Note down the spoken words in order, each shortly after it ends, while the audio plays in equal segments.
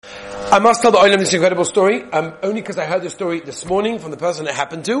I must tell the Olam this incredible story, only because I heard the story this morning from the person it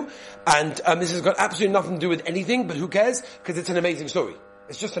happened to, and this has got absolutely nothing to do with anything, but who cares? Because it's an amazing story.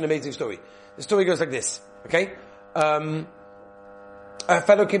 It's just an amazing story. The story goes like this, okay? A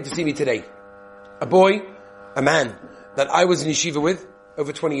fellow came to see me today. A boy, a man, that I was in yeshiva with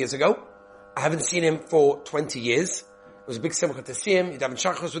over 20 years ago. I haven't seen him for 20 years. It was a big simcha to see him. He'd have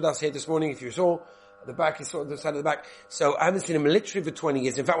shachos with us here this morning, if you saw. At the back, he saw the side of the back. So I haven't seen him literally for 20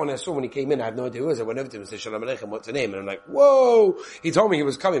 years. In fact, when I saw when he came in, I had no idea who he was. I went over to him and said, Shalom Aleichem, what's your name? And I'm like, whoa! He told me he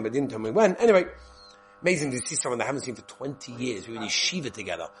was coming, but didn't tell me when. Anyway, amazing to see someone that I haven't seen for 20 years. We were in yeshiva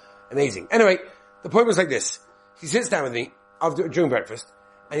together. Amazing. Anyway, the point was like this. He sits down with me during breakfast,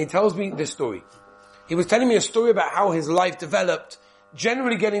 and he tells me this story. He was telling me a story about how his life developed,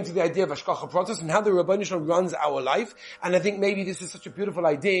 generally getting to the idea of Hashgacha Pratis and how the Rebbeinu Shalom runs our life. And I think maybe this is such a beautiful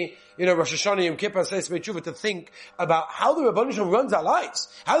idea, Rosh Hashanah, Yom Kippur, Seis Tshuva, to think about how the Rebbeinu Shalom runs our lives,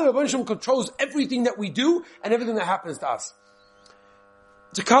 how the Rebbeinu Shalom controls everything that we do and everything that happens to us.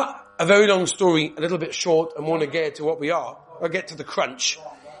 To cut a very long story a little bit short and want to get to what we are, or get to the crunch,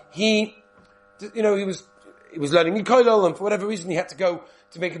 he was learning Kollel, and for whatever reason he had to go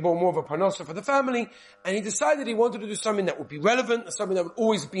to make it more of a parnasa for the family, and he decided he wanted to do something that would be relevant, and something that would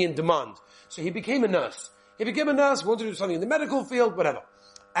always be in demand. So he became a nurse. Wanted to do something in the medical field, whatever.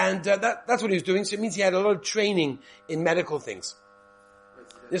 And that's what he was doing, so it means he had a lot of training in medical things.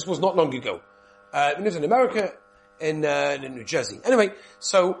 This was not long ago. He lives in America, in New Jersey. Anyway,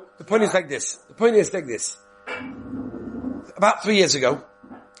 so the point is like this. About 3 years ago,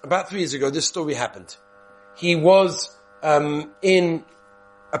 this story happened. He was in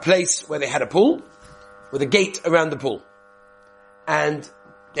a place where they had a pool, with a gate around the pool. And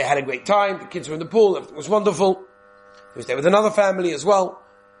they had a great time, the kids were in the pool, everything was wonderful. He was there with another family as well.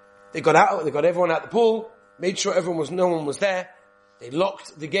 They got everyone out the pool, made sure no one was there. They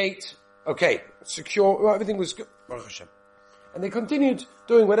locked the gate. Okay, secure, everything was good. Baruch Hashem. And they continued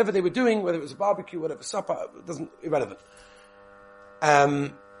doing whatever they were doing, whether it was a barbecue, whatever, supper, irrelevant.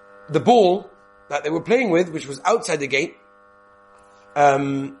 The ball that they were playing with, which was outside the gate,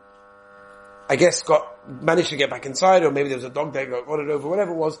 I guess managed to get back inside, or maybe there was a dog there got it over,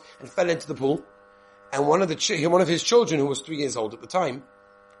 whatever it was, and fell into the pool. And one of his children, who was 3 years old at the time,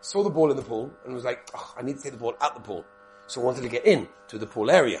 saw the ball in the pool and was like, I need to take the ball out the pool. So wanted to get in to the pool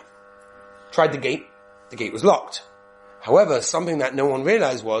area. Tried the gate was locked. However, something that no one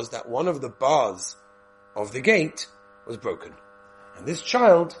realized was that one of the bars of the gate was broken. And this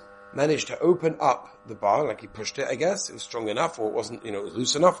child managed to open up the bar, like he pushed it, I guess. It was strong enough, or it wasn't, it was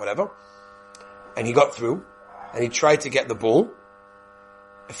loose enough, whatever. And he got through, and he tried to get the ball.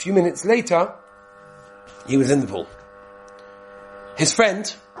 A few minutes later, he was in the pool. His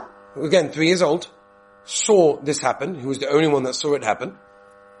friend, who again, 3 years old, saw this happen. He was the only one that saw it happen.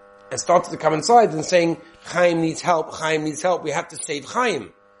 And started to come inside and saying, Chaim needs help, we have to save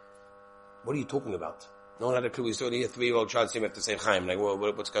Chaim. What are you talking about? No one had a clue. We saw a 3-year-old child saying we have to save Chaim. Like,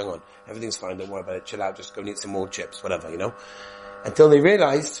 what's going on? Everything's fine, don't worry about it, chill out, just go eat some more chips, whatever, Until they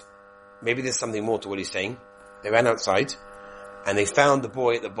realized, maybe there's something more to what he's saying. They ran outside, and they found the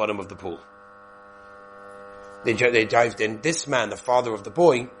boy at the bottom of the pool. They dived in. This man, the father of the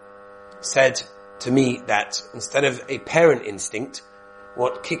boy, said to me that instead of a parent instinct,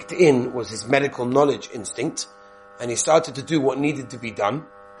 what kicked in was his medical knowledge instinct, and he started to do what needed to be done.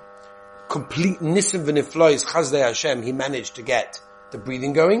 Complete nisim v'niflois chazdei Hashem, he managed to get the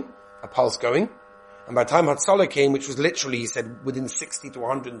breathing going, a pulse going, and by the time Hatzalah came, which was literally, he said, within 60 to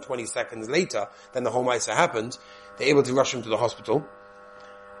 120 seconds later than the whole Maisa happened, they're able to rush him to the hospital,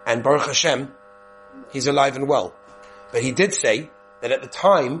 and Baruch Hashem, he's alive and well. But he did say that at the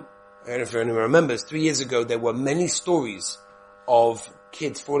time, I don't know if anyone remembers, 3 years ago, there were many stories of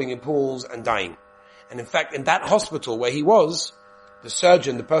kids falling in pools and dying. And in fact, in that hospital where he was, the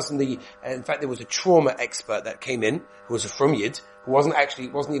surgeon, in fact there was a trauma expert that came in, who was a From Yid, who wasn't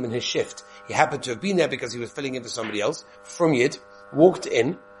even his shift. He happened to have been there because he was filling in for somebody else. From Yid, walked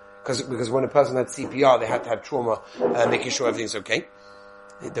in, because when a person had CPR, they had to have trauma, making sure everything's okay.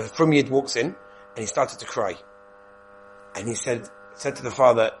 The From Yid walks in, and he started to cry. And he said to the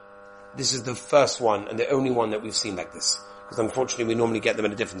father, this is the first one and the only one that we've seen like this. Because unfortunately we normally get them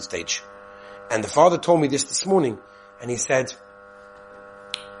at a different stage. And the father told me this morning, and he said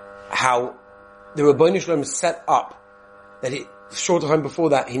how the Rebbeinu Shalom set up that short time before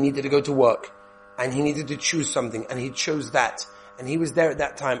that he needed to go to work, and he needed to choose something, and he chose that, and he was there at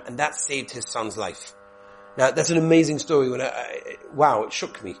that time, and that saved his son's life. Now that's an amazing story. Wow, it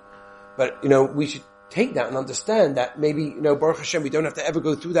shook me. But we should take that and understand that maybe, Baruch Hashem, we don't have to ever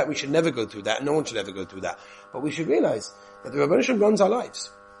go through that. We should never go through that. And no one should ever go through that. But we should realize that the Rebbeinu Shalom runs our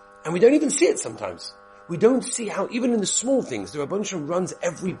lives. And we don't even see it sometimes. We don't see how even in the small things, the Rebbeinu Shalom runs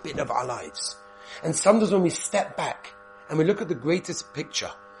every bit of our lives. And sometimes when we step back and we look at the greatest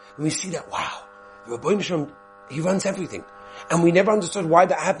picture, and we see that, wow, the Rebbeinu Shalom, he runs everything. And we never understood why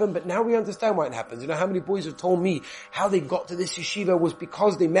that happened, but now we understand why it happens. You know how many boys have told me how they got to this yeshiva was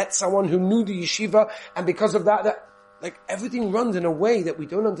because they met someone who knew the yeshiva, and because of that, like everything runs in a way that we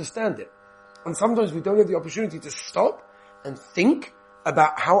don't understand it. And sometimes we don't have the opportunity to stop and think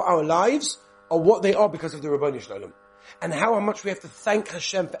about how our lives are what they are because of the Rebbeinu Shalom. And how much we have to thank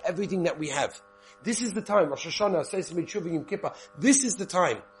Hashem for everything that we have. This is the time, Rosh Hashanah, Seisim Tshuva, Yom Kippur, this is the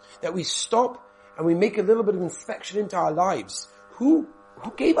time that we stop and we make a little bit of inspection into our lives. Who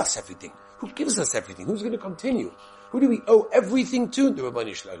gave us everything? Who gives us everything? Who's going to continue? Who do we owe everything to? The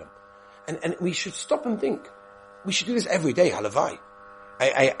Rebbeinu Shalom. And we should stop and think. We should do this every day, halavai.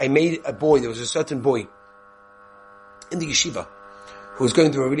 I made a boy, there was a certain boy in the yeshiva who was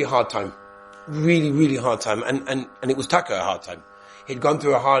going through a really hard time. Really, really hard time. And it was taka a hard time. He'd gone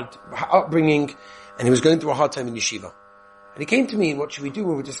through a hard upbringing and he was going through a hard time in yeshiva. And he came to me, what should we do?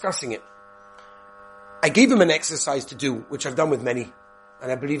 We were discussing it. I gave him an exercise to do, which I've done with many.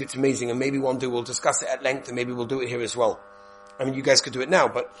 And I believe it's amazing. And maybe one day we'll discuss it at length and maybe we'll do it here as well. I mean, you guys could do it now,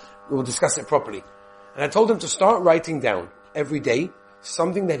 but we'll discuss it properly. And I told him to start writing down every day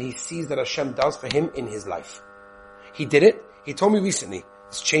something that he sees that Hashem does for him in his life. He did it. He told me recently,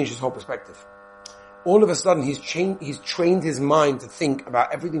 it's changed his whole perspective. All of a sudden, he's trained his mind to think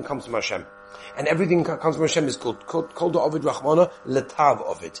about everything comes from Hashem. And everything comes from Hashem is called Kol Da'ovid Rahmana Letav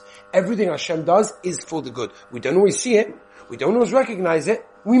Ovid. Everything Hashem does is for the good. We don't always see it. We don't always recognize it.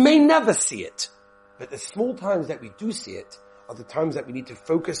 We may never see it. But the small times that we do see it are the times that we need to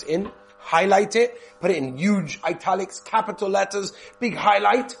focus in, highlight it, put it in huge italics, capital letters, big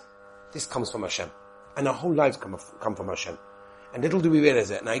highlight. This comes from Hashem. And our whole lives come from Hashem. And little do we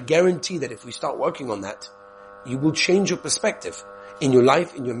realize it. And I guarantee that if we start working on that, you will change your perspective in your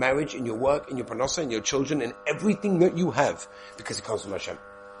life, in your marriage, in your work, in your parnasa, in your children, in everything that you have, because it comes from Hashem.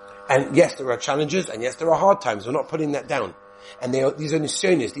 And yes, there are challenges, and yes, there are hard times. We're not putting that down. And these are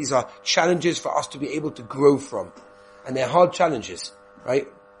nisyonis. These are challenges for us to be able to grow from. And they're hard challenges, right?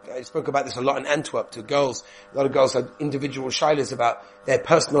 I spoke about this a lot in Antwerp to girls. A lot of girls had individual shilas about their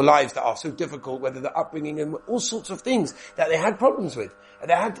personal lives that are so difficult, whether the upbringing and all sorts of things that they had problems with. And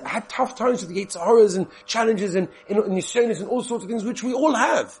they had tough times with the Yetzer Haras and challenges and nisyonis and all sorts of things, which we all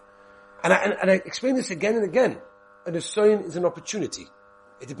have. And I explain this again and again. A nisyon is an opportunity.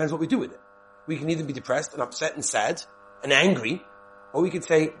 It depends what we do with it. We can either be depressed and upset and sad and angry, or we could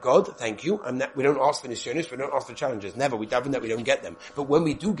say, God, thank you. We don't ask for nisyonis, we don't ask for challenges. Never. We daven that we don't get them. But when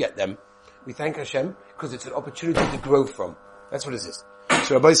we do get them, we thank Hashem because it's an opportunity to grow from. That's what it is.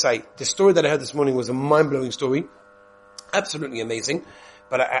 So Rabbi say, the story that I heard this morning was a mind-blowing story. Absolutely amazing.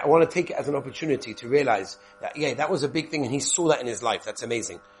 But I want to take it as an opportunity to realize that, yeah, that was a big thing and he saw that in his life. That's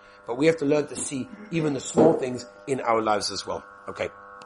amazing. But we have to learn to see even the small things in our lives as well. Okay.